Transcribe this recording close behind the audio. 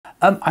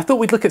I thought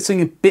we'd look at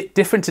something a bit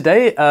different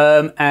today,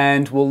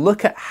 and we'll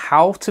look at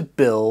how to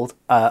build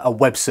a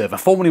web server.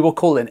 Formerly, we'll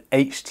call it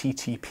an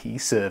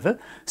HTTP server.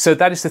 So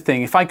that is the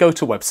thing. If I go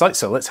to a website,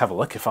 so let's have a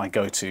look. If I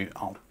go to,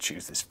 I'll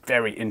choose this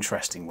very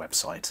interesting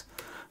website.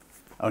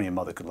 Only a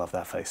mother could love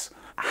that face.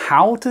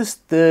 How does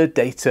the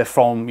data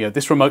from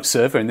this remote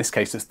server, in this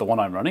case it's the one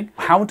I'm running,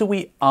 how do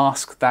we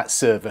ask that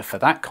server for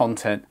that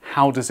content?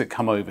 How does it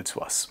come over to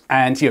us?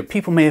 And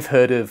people may have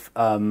heard of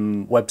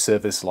web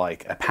servers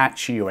like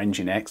Apache or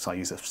Nginx. I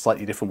use a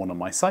slightly different one on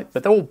my site,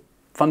 but they're all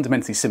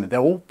fundamentally similar.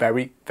 They're all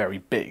very, very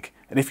big.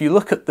 And if you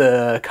look at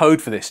the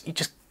code for this, you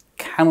just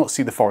cannot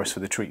see the forest for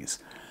the trees.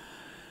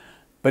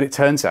 But it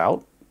turns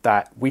out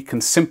that we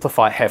can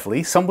simplify it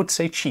heavily. Some would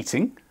say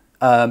cheating.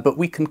 But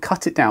we can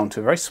cut it down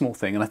to a very small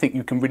thing, and I think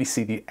you can really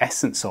see the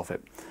essence of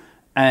it.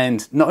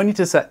 And not only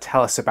does that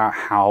tell us about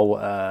how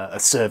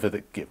a server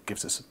that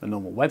gives us a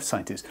normal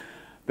website is,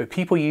 but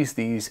people use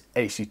these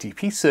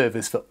HTTP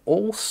servers for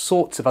all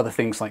sorts of other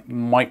things like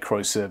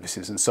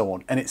microservices and so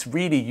on. And it's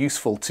really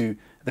useful to,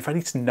 at the very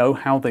least, know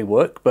how they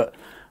work. But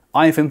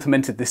I've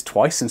implemented this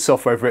twice in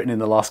software I've written in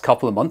the last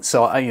couple of months,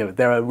 so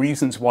there are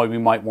reasons why we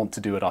might want to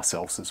do it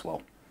ourselves as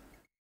well.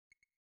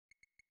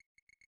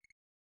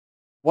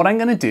 What I'm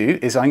going to do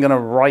is I'm going to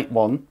write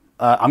one.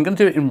 I'm going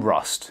to do it in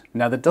Rust.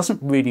 Now, that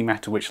doesn't really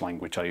matter which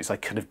language I use. I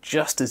could have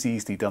just as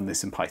easily done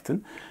this in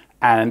Python.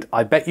 And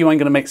I bet you I'm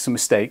going to make some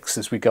mistakes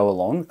as we go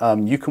along.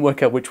 You can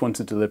work out which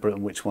ones are deliberate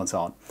and which ones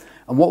aren't.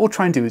 And what we'll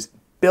try and do is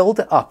build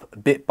it up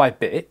bit by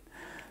bit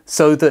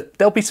so that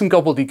there'll be some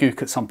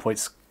gobbledygook at some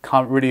points.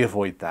 Can't really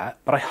avoid that.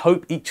 But I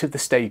hope each of the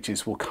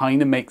stages will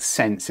kind of make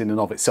sense in and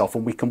of itself.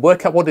 And we can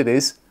work out what it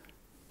is,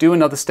 do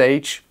another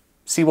stage,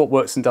 see what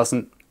works and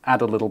doesn't,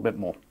 add a little bit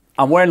more.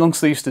 I'm wearing long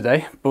sleeves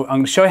today, but I'm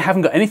going to show you I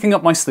haven't got anything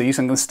up my sleeves.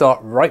 I'm going to start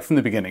right from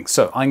the beginning.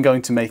 So I'm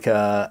going to make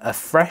a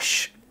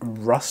fresh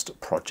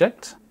Rust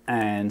project.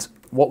 And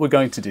what we're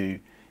going to do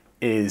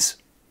is,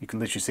 you can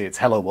literally see it's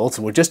hello world.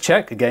 So we'll just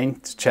check again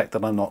to check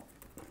that I'm not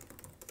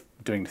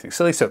doing anything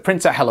silly. So it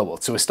prints out hello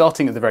world. So we're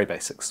starting at the very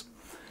basics.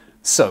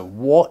 So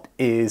what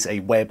is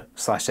a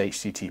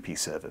web/HTTP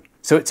server?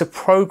 So it's a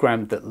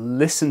program that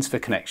listens for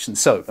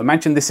connections. So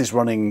imagine this is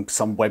running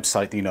some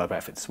website that you know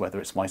about, whether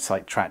it's my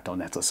site,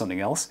 Tratt.net or something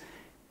else.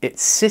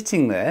 It's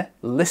sitting there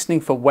listening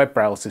for web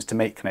browsers to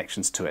make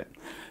connections to it.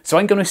 So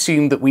I'm going to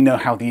assume that we know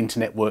how the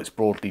internet works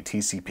broadly,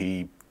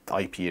 TCP,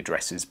 IP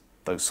addresses,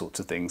 those sorts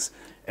of things.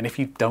 And if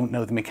you don't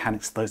know the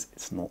mechanics of those,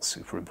 it's not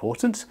super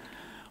important.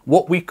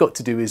 What we've got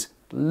to do is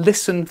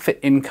listen for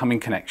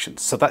incoming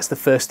connections. So that's the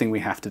first thing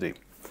we have to do.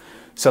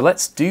 So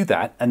let's do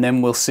that, and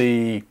then we'll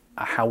see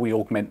how we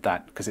augment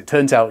that, because it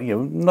turns out,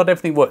 not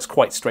everything works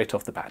quite straight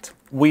off the bat.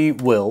 We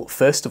will,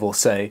 first of all,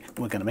 say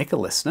we're going to make a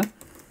listener,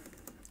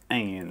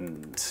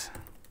 and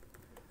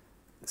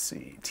let's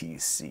see,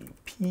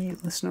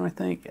 TCP listener, I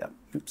think. Yeah,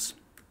 oops.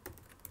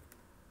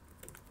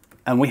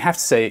 And we have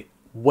to say,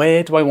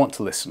 where do I want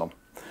to listen on?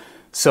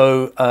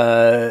 So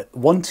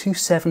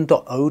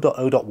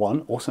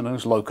 127.0.0.1, also known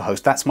as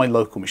localhost, that's my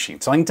local machine.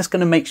 So I'm just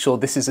going to make sure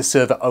this is a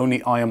server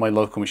only I on my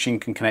local machine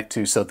can connect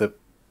to, so that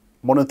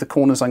one of the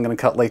corners I'm going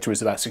to cut later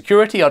is about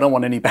security. I don't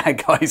want any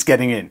bad guys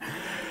getting in.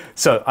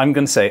 So I'm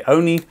going to say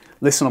only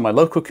listen on my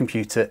local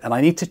computer, and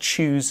I need to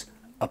choose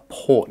a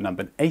port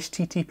number.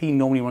 HTTP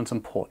normally runs on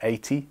port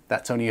 80.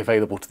 That's only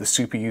available to the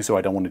super user.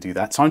 I don't want to do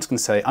that. So I'm just going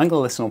to say I'm going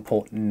to listen on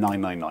port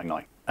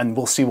 9999, and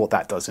we'll see what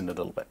that does in a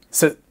little bit.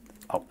 So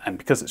and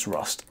because it's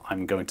Rust,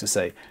 I'm going to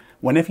say,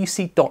 whenever you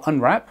see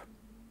 .unwrap,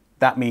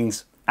 that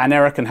means an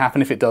error can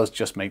happen. If it does,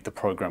 just make the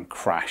program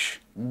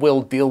crash.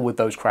 We'll deal with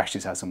those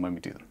crashes as and when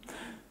we do them.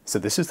 So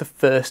this is the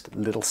first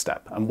little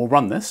step, and we'll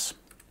run this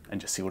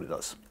and just see what it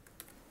does.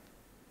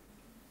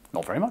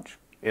 Not very much.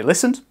 It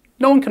listened,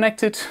 no one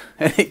connected,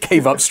 and it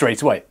gave up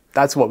straight away.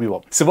 That's what we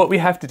want. So what we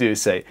have to do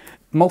is say,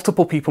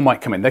 multiple people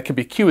might come in. There could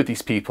be a queue of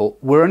these people.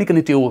 We're only going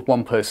to deal with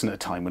one person at a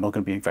time. We're not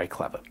going to be very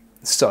clever.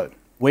 So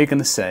we're going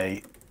to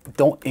say,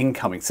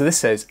 .incoming. So this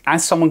says,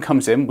 as someone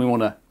comes in, we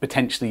want to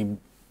potentially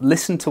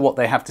listen to what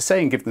they have to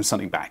say and give them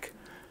something back.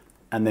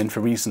 And then for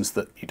reasons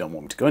that you don't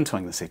want me to go into,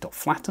 I'm going to say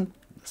 .flatten.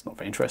 That's not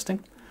very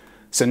interesting.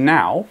 So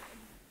now,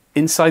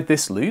 inside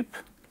this loop,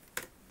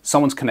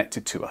 someone's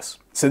connected to us.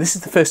 So this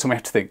is the first time we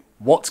have to think,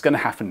 what's going to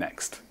happen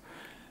next?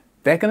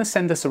 They're going to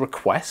send us a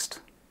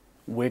request.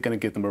 We're going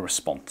to give them a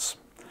response.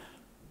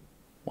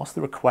 What's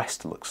the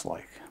request looks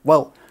like?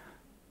 Well,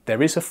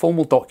 there is a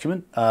formal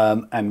document,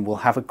 and we'll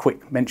have a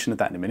quick mention of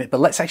that in a minute, but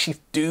let's actually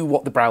do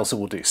what the browser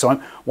will do.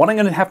 So what I'm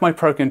going to have my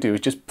program do is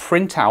just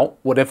print out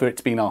whatever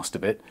it's been asked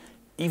of it,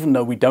 even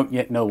though we don't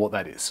yet know what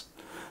that is.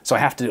 So I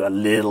have to do a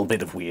little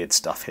bit of weird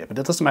stuff here, but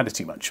it doesn't matter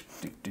too much.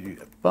 Do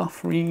a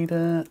buff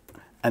reader,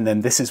 and then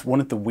this is one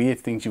of the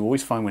weird things you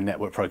always find with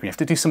network programming. You have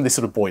to do some of this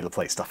sort of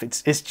boilerplate stuff.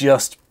 It's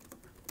just,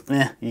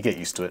 you get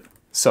used to it.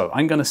 So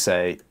I'm going to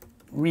say,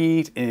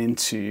 read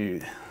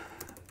into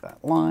that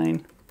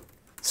line.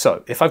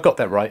 So if I've got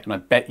that right, and I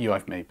bet you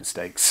I've made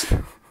mistakes,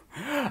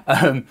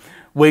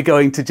 we're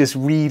going to just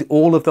read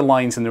all of the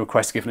lines in the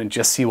request given and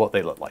just see what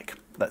they look like.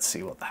 Let's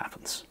see what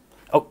happens.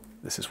 Oh,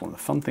 this is one of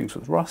the fun things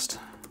with Rust.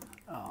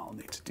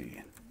 need to do.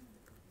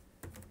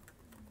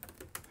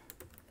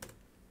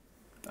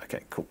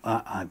 Okay, cool.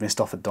 I missed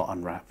off a dot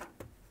unwrap.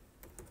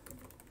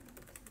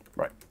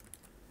 Right.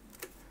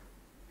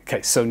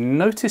 Okay, so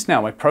notice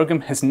now my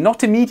program has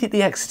not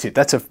immediately exited.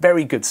 That's a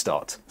very good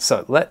start.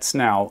 So let's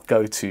now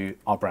go to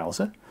our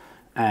browser,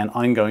 and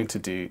I'm going to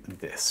do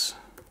this.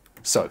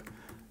 So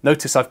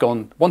notice I've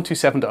gone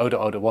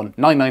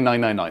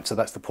 127.0.0.1.99999, so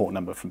that's the port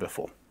number from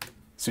before.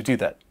 So do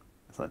that.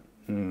 It's like,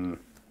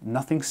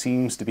 nothing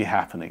seems to be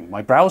happening.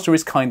 My browser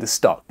is kind of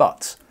stuck,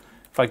 but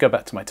if I go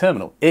back to my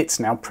terminal, it's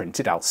now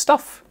printed out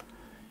stuff.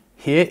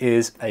 Here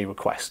is a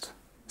request.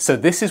 So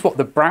this is what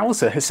the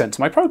browser has sent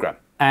to my program.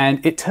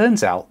 And it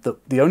turns out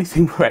that the only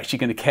thing we're actually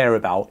going to care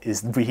about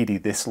is really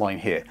this line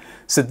here.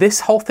 So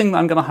this whole thing that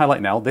I'm going to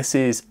highlight now, this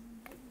is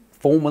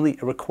formally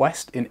a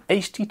request in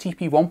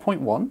HTTP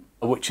 1.1,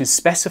 which is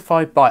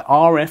specified by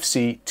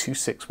RFC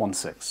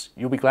 2616.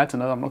 You'll be glad to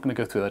know I'm not going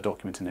to go through that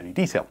document in any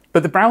detail.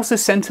 But the browser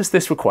sent us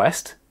this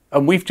request,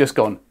 and we've just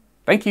gone,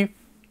 thank you,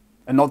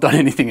 and not done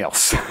anything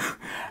else.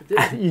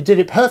 You did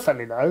it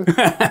perfectly, though.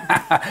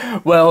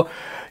 Well,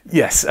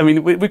 yes. I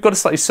mean, we've got a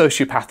slightly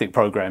sociopathic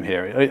program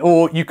here,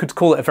 or you could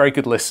call it a very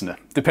good listener,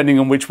 depending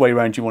on which way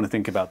around you want to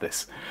think about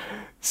this.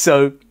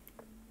 So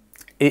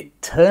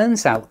it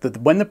turns out that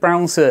when the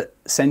browser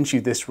sends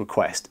you this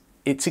request,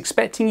 it's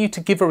expecting you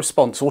to give a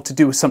response or to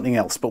do something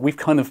else, but we've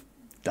kind of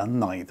done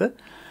neither.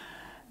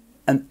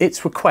 And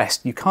its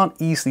request, you can't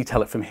easily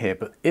tell it from here,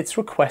 but its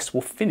request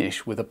will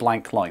finish with a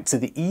blank line. So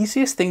the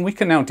easiest thing we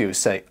can now do is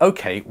say,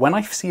 okay, when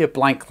I see a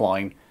blank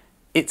line,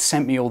 it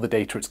sent me all the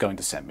data it's going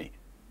to send me.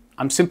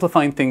 I'm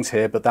simplifying things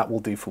here, but that will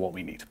do for what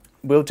we need.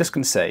 We're just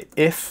going to say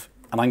if,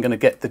 and I'm going to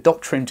get the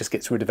dot trim just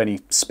gets rid of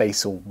any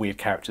space or weird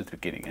character at the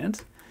beginning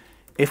end.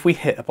 If we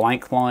hit a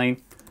blank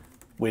line,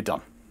 we're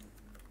done.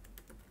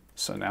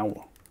 So now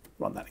we'll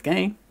run that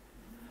again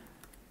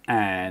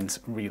and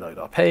reload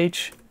our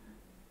page.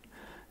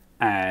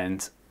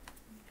 And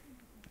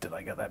did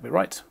I get that bit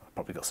right? I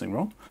probably got something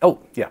wrong. Oh,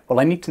 yeah. Well,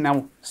 I need to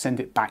now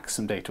send it back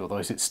some data,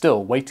 otherwise it's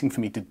still waiting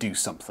for me to do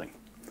something.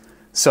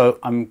 So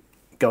I'm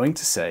going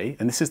to say,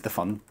 and this is the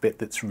fun bit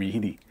that's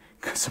really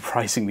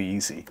surprisingly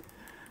easy,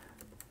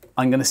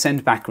 I'm going to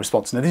send back a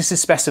response. Now, this is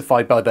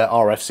specified by the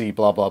RFC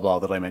blah, blah, blah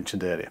that I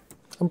mentioned earlier.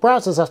 And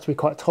browsers have to be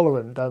quite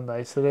tolerant, don't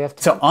they? So they have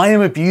to. So I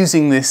am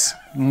abusing this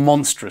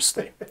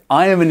monstrously.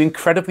 I am an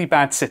incredibly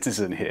bad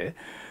citizen here.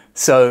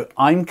 So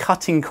I'm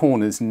cutting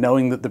corners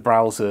knowing that the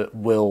browser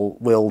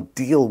will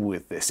deal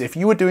with this. If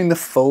you were doing the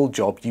full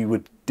job, you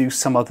would do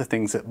some other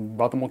things that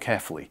rather more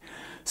carefully.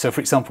 So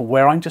for example,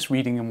 where I'm just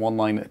reading in one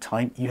line at a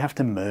time, you have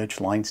to merge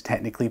lines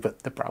technically,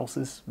 but the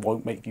browsers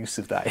won't make use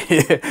of that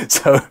here.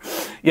 So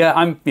yeah,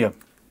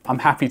 I'm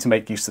happy to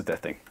make use of their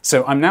thing.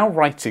 So I'm now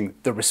writing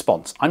the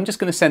response. I'm just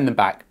going to send them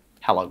back,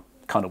 hello,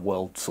 kind of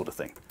world sort of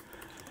thing.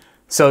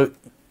 So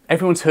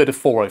everyone's heard of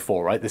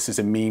 404, right? This is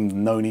a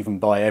meme known even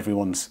by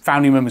everyone's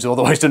family members or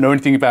otherwise don't know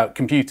anything about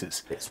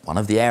computers. It's one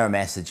of the error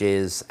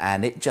messages,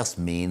 and it just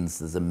means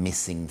there's a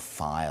missing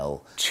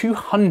file.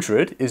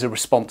 200 is a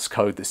response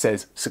code that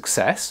says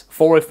success.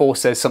 404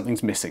 says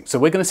something's missing. So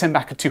we're going to send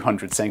back a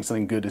 200 saying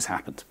something good has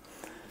happened.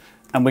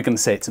 And we're going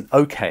to say it's an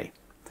OK.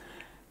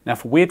 Now,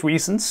 for weird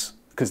reasons,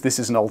 because this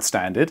is an old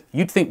standard,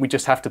 you'd think we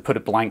just have to put a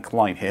blank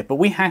line here, but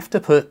we have to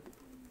put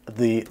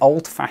the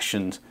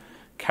old-fashioned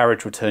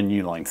carriage return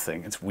new line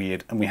thing. It's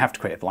weird, and we have to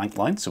create a blank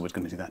line, so we're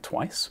going to do that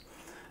twice.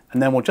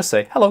 And then we'll just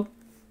say hello.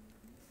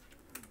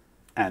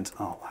 And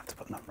I'll have to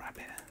put an unwrap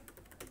here.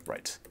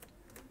 Right.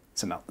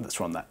 So now let's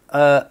run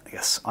that.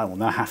 Yes, I will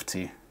now have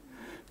to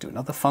do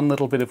another fun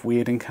little bit of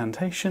weird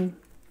incantation,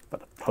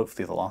 but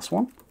hopefully the last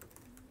one.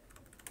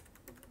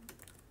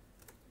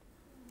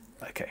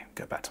 Okay,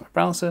 go back to my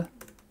browser.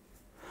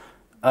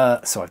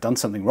 So I've done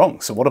something wrong.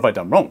 So what have I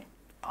done wrong?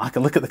 I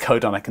can look at the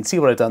code and I can see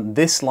what I've done.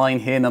 This line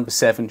here, number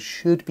 7,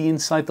 should be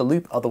inside the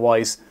loop.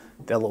 Otherwise,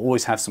 they'll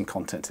always have some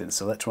content in.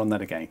 So let's run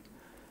that again.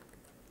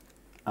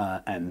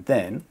 And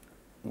then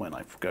when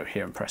I go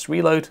here and press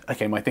reload,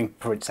 okay, my thing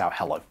prints out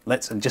hello.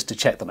 And just to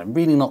check that I'm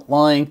really not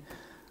lying,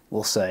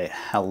 we'll say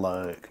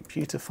hello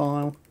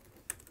Computerphile.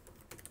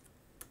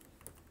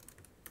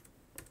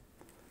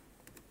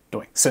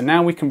 So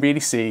now we can really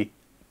see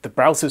the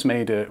browser's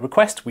made a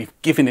request. We've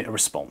given it a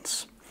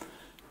response.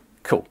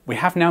 Cool. We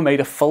have now made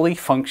a fully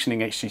functioning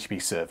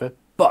HTTP server,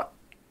 but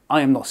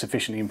I am not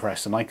sufficiently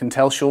impressed, and I can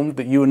tell, Sean,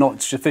 that you are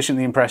not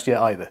sufficiently impressed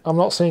yet either. I'm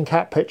not seeing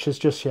cat pictures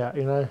just yet,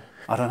 you know.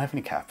 I don't have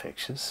any cat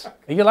pictures.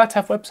 Are you allowed to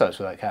have websites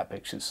without cat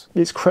pictures?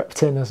 It's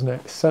crept in, isn't it?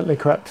 It's certainly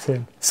crept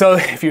in. So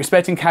if you're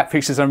expecting cat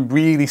pictures, I'm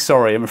really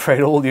sorry. I'm afraid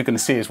all you're going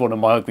to see is one of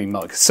my ugly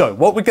mugs. So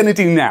what we're going to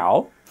do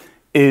now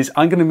is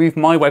I'm going to move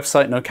my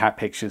website, no cat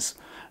pictures,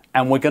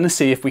 and we're going to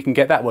see if we can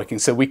get that working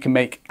so we can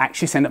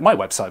actually send it my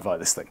website via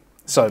this thing.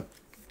 So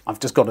I've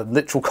just got a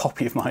literal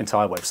copy of my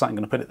entire website. I'm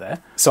going to put it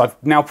there. So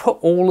I've now put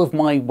all of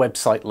my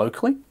website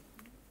locally,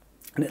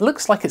 and it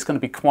looks like it's going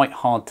to be quite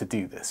hard to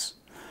do this.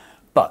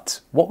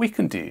 But what we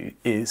can do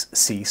is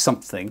see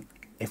something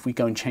if we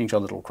go and change our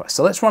little request.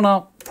 So let's run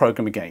our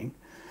program again,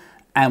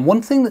 And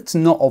one thing that's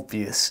not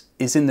obvious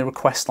is in the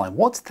request line.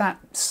 What's that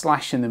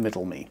slash in the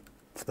middle mean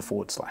for the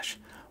forward slash?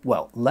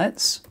 Well,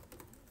 let's,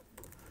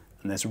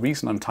 and there's a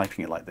reason I'm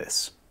typing it like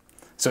this.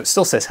 So it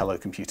still says hello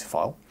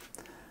Computerphile,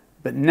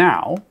 but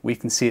now we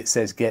can see it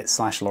says get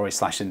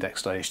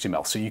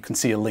 /lorry/index.html. So you can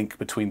see a link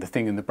between the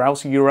thing in the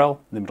browser URL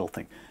and the middle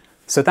thing.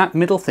 So that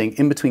middle thing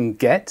in between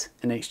get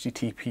and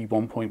HTTP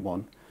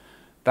 1.1,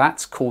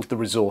 that's called the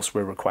resource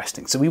we're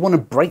requesting. So we want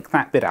to break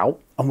that bit out,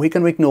 and we're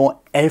going to ignore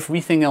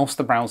everything else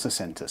the browser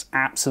sent us.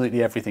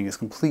 Absolutely everything is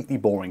completely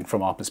boring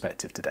from our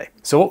perspective today.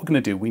 So what we're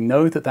going to do, we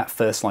know that that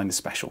first line is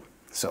special.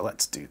 So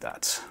let's do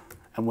that.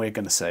 And we're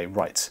going to say,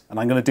 right, and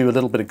I'm going to do a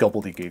little bit of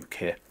gobbledygook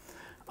here.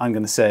 I'm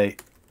going to say,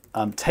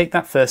 take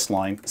that first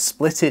line,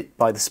 split it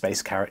by the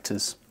space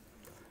characters.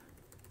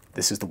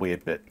 This is the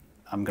weird bit.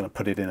 I'm going to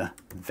put it in a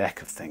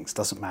vec of things,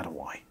 doesn't matter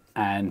why.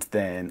 And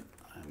then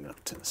I'm going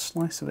to do a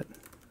slice of it.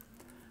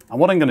 And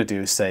what I'm going to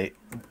do is say,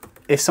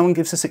 if someone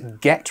gives us a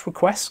GET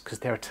request, because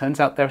it turns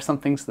out there are some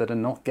things that are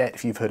not GET,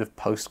 if you've heard of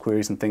post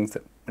queries and things,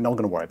 that we're not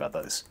going to worry about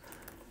those.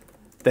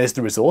 There's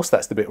the resource,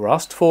 that's the bit we're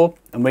asked for,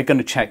 and we're going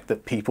to check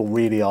that people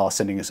really are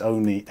sending us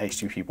only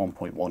HTTP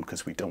 1.1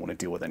 because we don't want to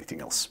deal with anything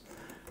else.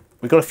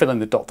 We've got to fill in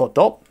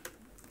the ...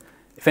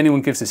 If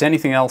anyone gives us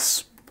anything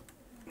else,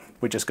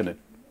 we're just going to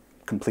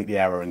completely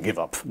error and give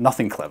up.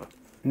 Nothing clever.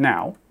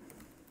 Now,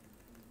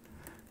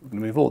 we're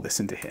going to move all this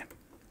into here.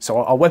 So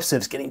our web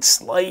server is getting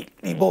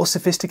slightly more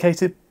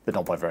sophisticated, but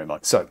not by very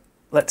much. So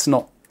let's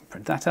not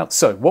print that out.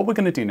 So what we're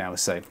going to do now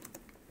is say,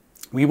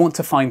 we want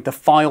to find the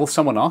file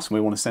someone asked, and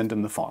we want to send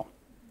them the file.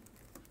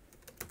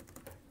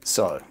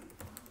 So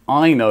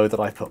I know that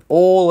I put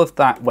all of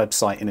that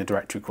website in a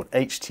directory called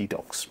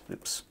htdocs.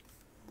 Oops.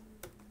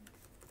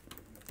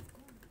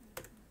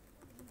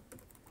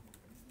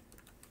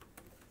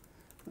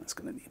 That's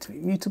going to need to be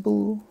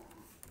mutable.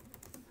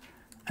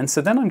 And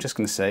so then I'm just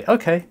going to say,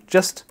 okay,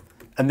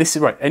 and this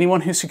is right,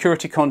 anyone who's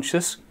security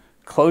conscious,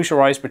 close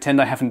your eyes, pretend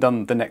I haven't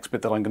done the next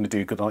bit that I'm going to do,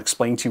 because I'll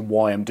explain to you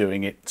why I'm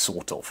doing it,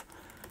 sort of.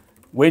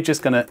 We're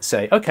just going to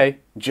say, okay,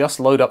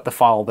 just load up the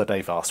file that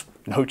they've asked.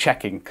 No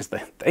checking, because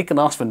they can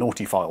ask for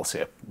naughty files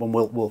here, and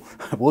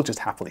we'll just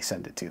happily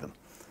send it to them.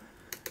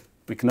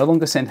 We can no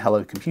longer send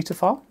hello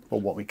Computerphile, but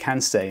what we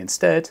can say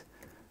instead,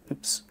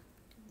 oops,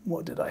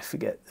 what did I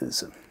forget?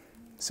 There's a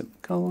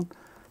semicolon.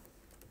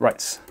 Right,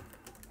 let's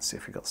see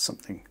if we got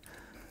something.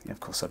 Yeah, of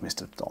course I've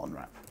missed a dot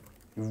unwrap.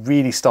 You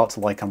really start to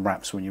like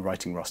unwraps when you're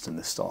writing Rust in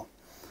this style.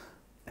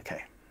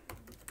 Okay.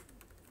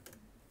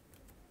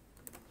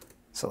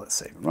 So let's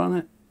say run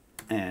it,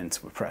 and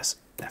we press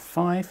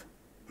F5.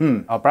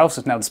 Our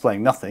browser's now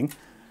displaying nothing,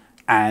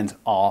 and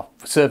our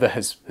server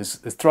has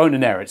thrown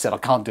an error. It said, I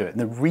can't do it. And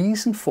the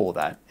reason for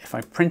that, if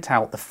I print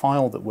out the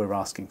file that we're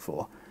asking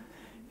for,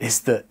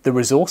 is that the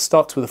resource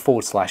starts with a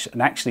 /,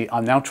 and actually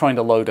I'm now trying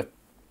to load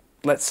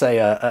let's say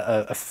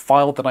a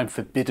file that I'm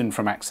forbidden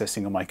from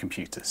accessing on my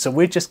computer. So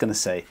we're just going to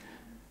say,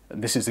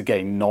 and this is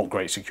again not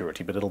great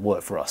security, but it'll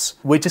work for us.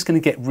 We're just going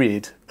to get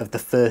rid of the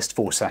first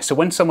 /. So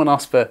when someone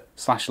asks for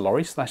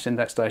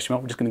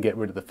 /lorry/index.html, we're just going to get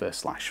rid of the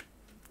first /.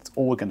 That's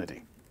all we're going to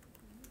do.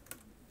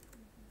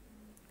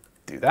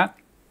 Do that.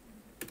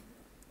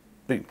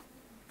 Boom.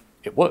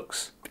 It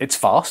works. It's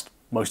fast,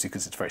 mostly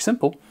because it's very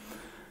simple.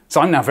 So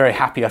I'm now very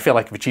happy. I feel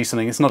like I've achieved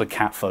something. It's not a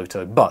cat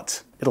photo,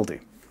 but it'll do.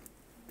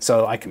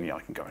 So I can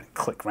go and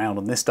click around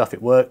on this stuff.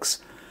 It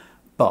works.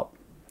 But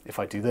if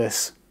I do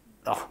this,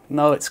 oh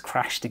no, it's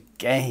crashed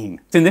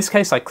again. In this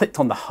case, I clicked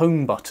on the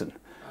home button.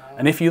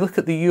 And if you look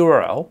at the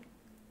URL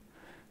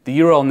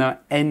now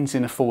ends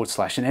in a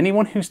 /. And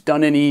anyone who's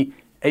done any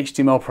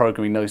HTML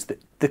programming knows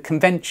that the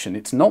convention,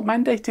 it's not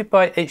mandated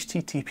by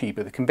HTTP,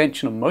 but the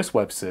convention on most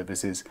web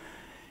servers is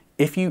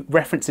if you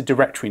reference a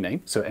directory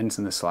name, so it ends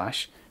in a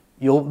 /,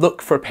 you'll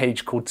look for a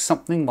page called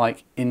something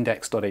like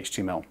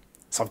index.html.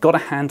 So I've got to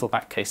handle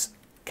that case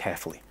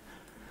carefully.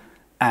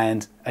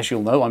 And as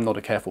you'll know, I'm not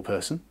a careful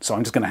person, so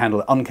I'm just going to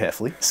handle it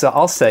uncarefully. So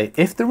I'll say,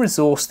 if the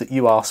resource that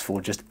you asked for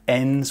just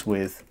ends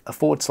with a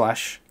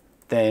 /,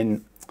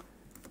 then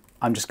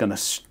I'm just going to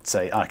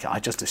say, okay, I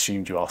just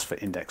assumed you asked for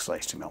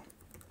index.html.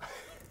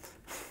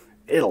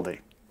 It'll do.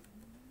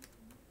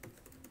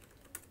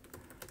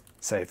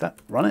 Save that,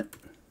 run it.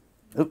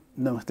 Oh,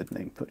 no method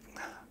name.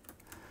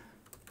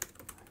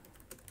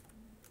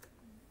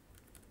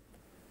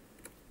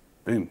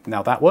 Boom,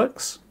 now that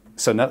works.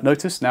 So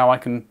notice now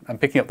I'm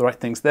picking up the right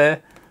things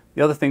there.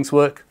 The other things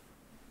work,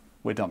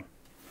 we're done.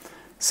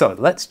 So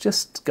let's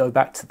just go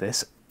back to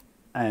this.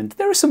 And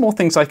there are some more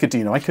things I could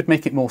do. I could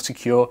make it more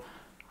secure.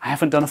 I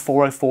haven't done a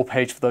 404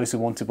 page for those who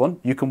wanted one.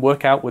 You can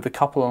work out with a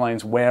couple of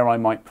lines where I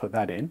might put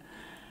that in.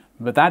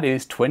 But that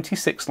is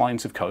 26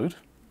 lines of code.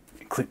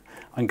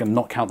 I'm going to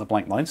not count the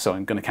blank lines, so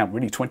I'm going to count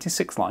really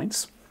 26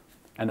 lines.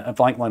 And a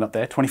blank line up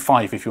there,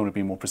 25 if you want to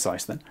be more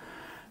precise then.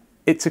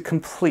 It's a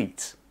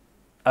complete,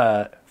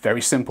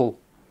 very simple,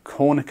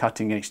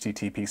 corner-cutting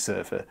HTTP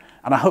server.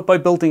 And I hope by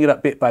building it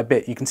up bit by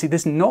bit, you can see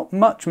there's not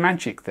much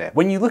magic there.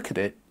 When you look at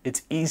it,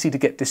 it's easy to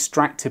get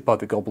distracted by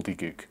the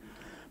gobbledygook.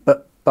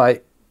 But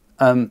by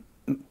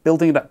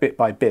building it up bit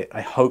by bit,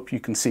 I hope you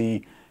can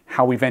see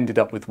how we've ended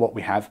up with what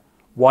we have,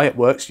 why it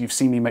works. You've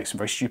seen me make some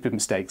very stupid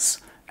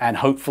mistakes, and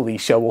hopefully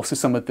show also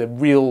some of the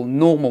real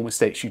normal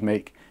mistakes you'd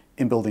make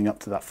in building up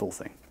to that full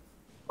thing.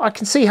 I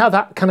can see how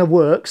that kind of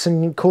works,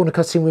 and corner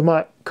cutting we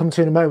might come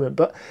to in a moment,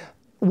 but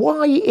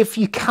why, if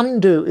you can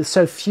do it with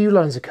so few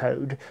lines of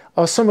code,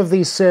 are some of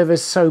these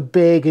servers so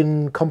big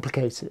and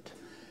complicated?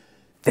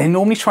 They're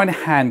normally trying to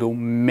handle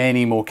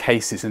many more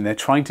cases, and they're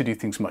trying to do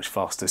things much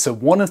faster. So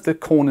one of the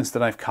corners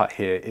that I've cut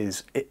here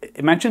is,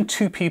 imagine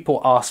two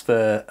people ask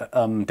for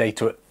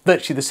data at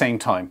virtually the same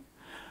time.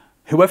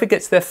 Whoever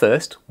gets there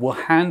first will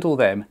handle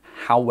them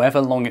however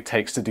long it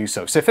takes to do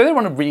so. So if they're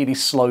on a really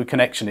slow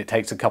connection, it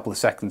takes a couple of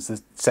seconds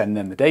to send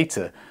them the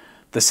data.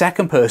 The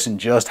second person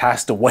just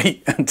has to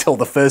wait until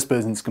the first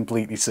person's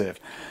completely served.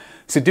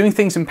 So doing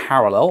things in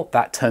parallel,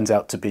 that turns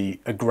out to be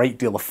a great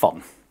deal of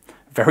fun.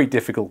 Very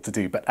difficult to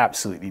do, but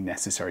absolutely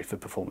necessary for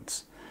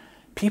performance.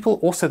 People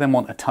also then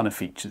want a ton of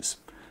features.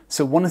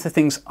 So one of the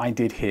things I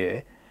did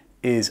here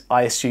is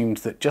I assumed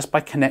that just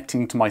by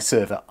connecting to my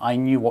server, I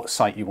knew what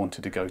site you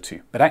wanted to go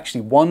to. But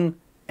actually one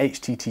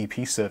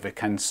HTTP server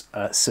can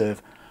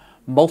serve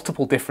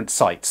multiple different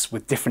sites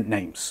with different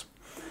names.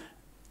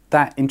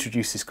 That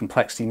introduces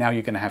complexity. Now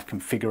you're going to have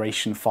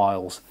configuration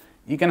files.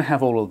 You're going to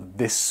have all of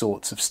this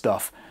sorts of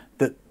stuff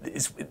that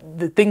is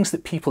the things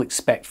that people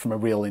expect from a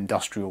real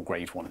industrial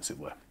grade one, as it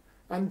were.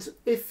 And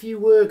if you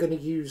were going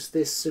to use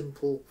this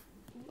simple,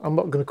 I'm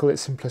not going to call it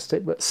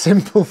simplistic, but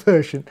simple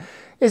version,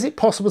 is it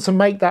possible to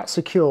make that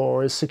secure,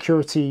 or is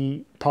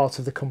security part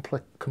of the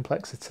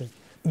complexity?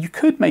 You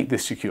could make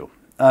this secure.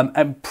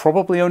 And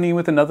probably only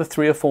with another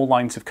 3 or 4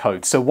 lines of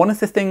code. So one of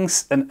the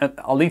things, and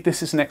I'll leave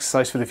this as an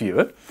exercise for the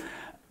viewer,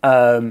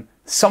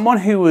 someone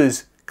who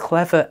was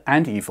clever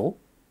and evil,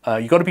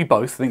 you've got to be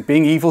both. I think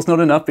being evil's not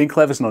enough, being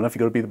clever's not enough, you've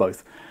got to be the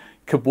both,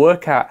 could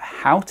work out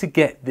how to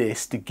get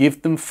this to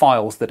give them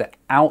files that are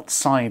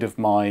outside of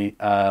my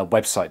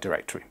website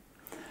directory.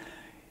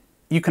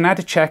 You can add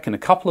a check in a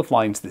couple of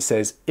lines that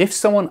says, if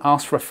someone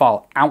asks for a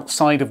file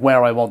outside of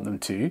where I want them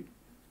to,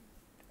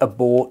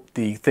 abort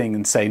the thing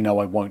and say, no,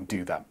 I won't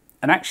do that.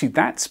 And actually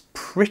that's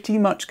pretty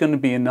much going to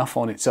be enough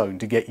on its own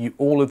to get you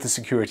all of the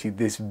security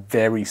this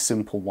very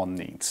simple one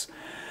needs.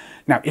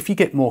 Now, if you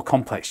get more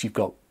complex, you've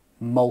got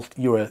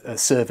you're a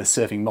server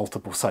serving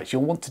multiple sites.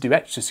 You'll want to do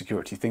extra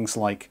security, things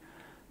like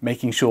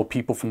making sure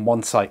people from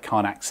one site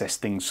can't access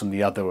things from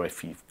the other, or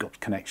if you've got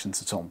connections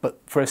and so on. But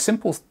for a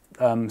simple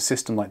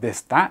system like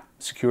this, that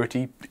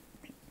security,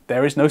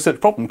 there is no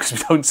such problem because we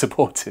don't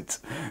support it.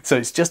 So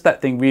it's just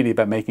that thing really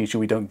about making sure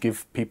we don't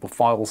give people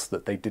files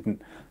that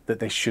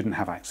they shouldn't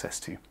have access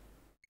to.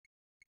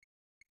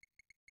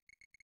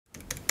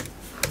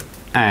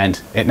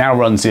 And it now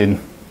runs in,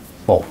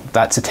 well,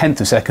 that's a tenth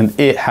of a second.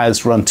 It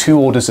has run 2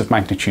 orders of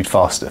magnitude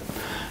faster.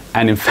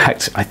 And in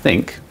fact, I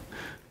think,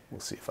 we'll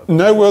see if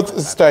no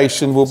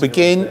workstation will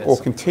begin or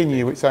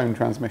continue its own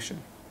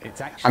transmission.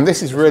 And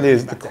this is really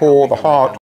the core, the heart